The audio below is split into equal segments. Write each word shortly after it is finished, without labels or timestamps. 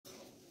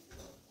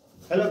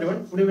Hello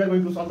everyone, today we are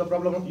going to solve the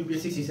problem of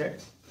UPSC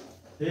CSET.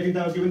 Here is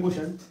the given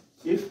question.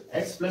 If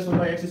x plus 1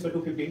 by x is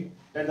equal to 15,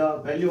 then the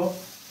value of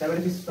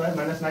 7x square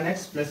minus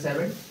 9x plus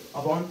 7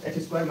 upon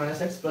x square minus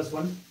x plus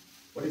 1,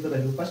 what is the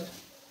value? First,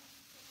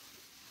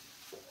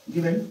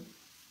 given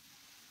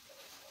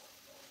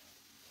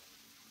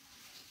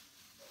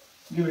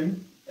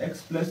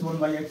x plus 1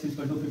 by x is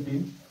equal to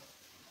 15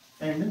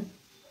 and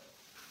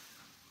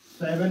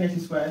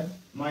 7x square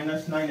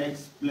minus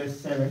 9x plus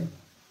 7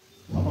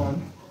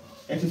 upon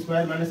x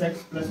square minus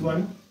x plus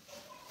 1,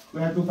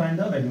 we have to find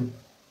the value.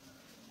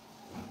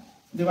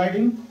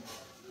 Dividing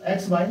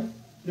x by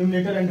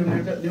numerator and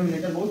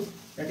denominator both,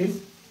 that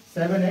is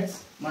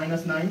 7x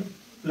minus 9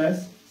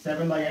 plus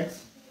 7 by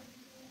x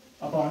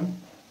upon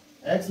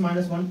x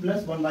minus 1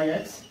 plus 1 by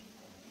x.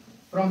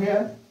 From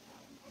here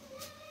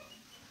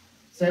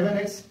 7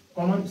 is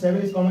common,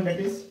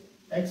 that is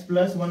x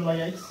plus 1 by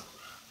x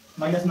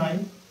minus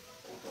 9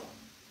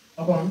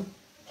 upon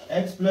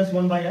x plus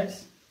 1 by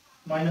x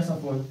minus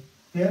of 1.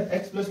 Here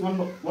x plus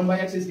 1 by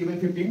x is given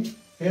 15.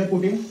 Here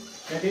putting,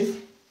 that is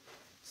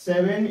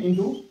 7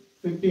 into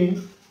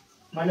 15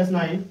 minus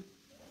 9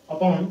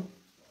 upon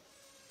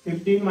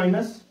 15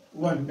 minus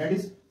 1, that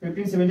is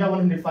 15 7 is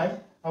 105.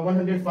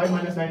 105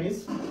 minus 9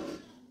 is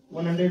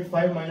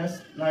 105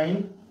 minus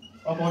 9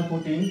 upon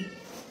 14,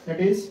 that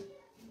is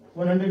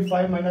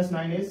 105 minus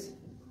 9 is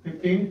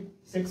 15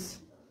 6,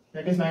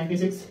 that is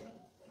 96.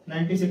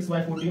 96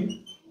 by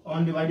 14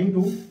 on dividing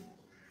to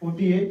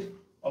 48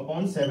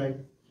 upon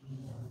 7.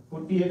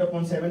 48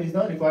 upon 7 is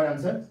the required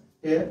answer.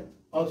 Here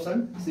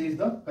option C is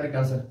the correct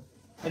answer.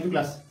 Thank you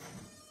class.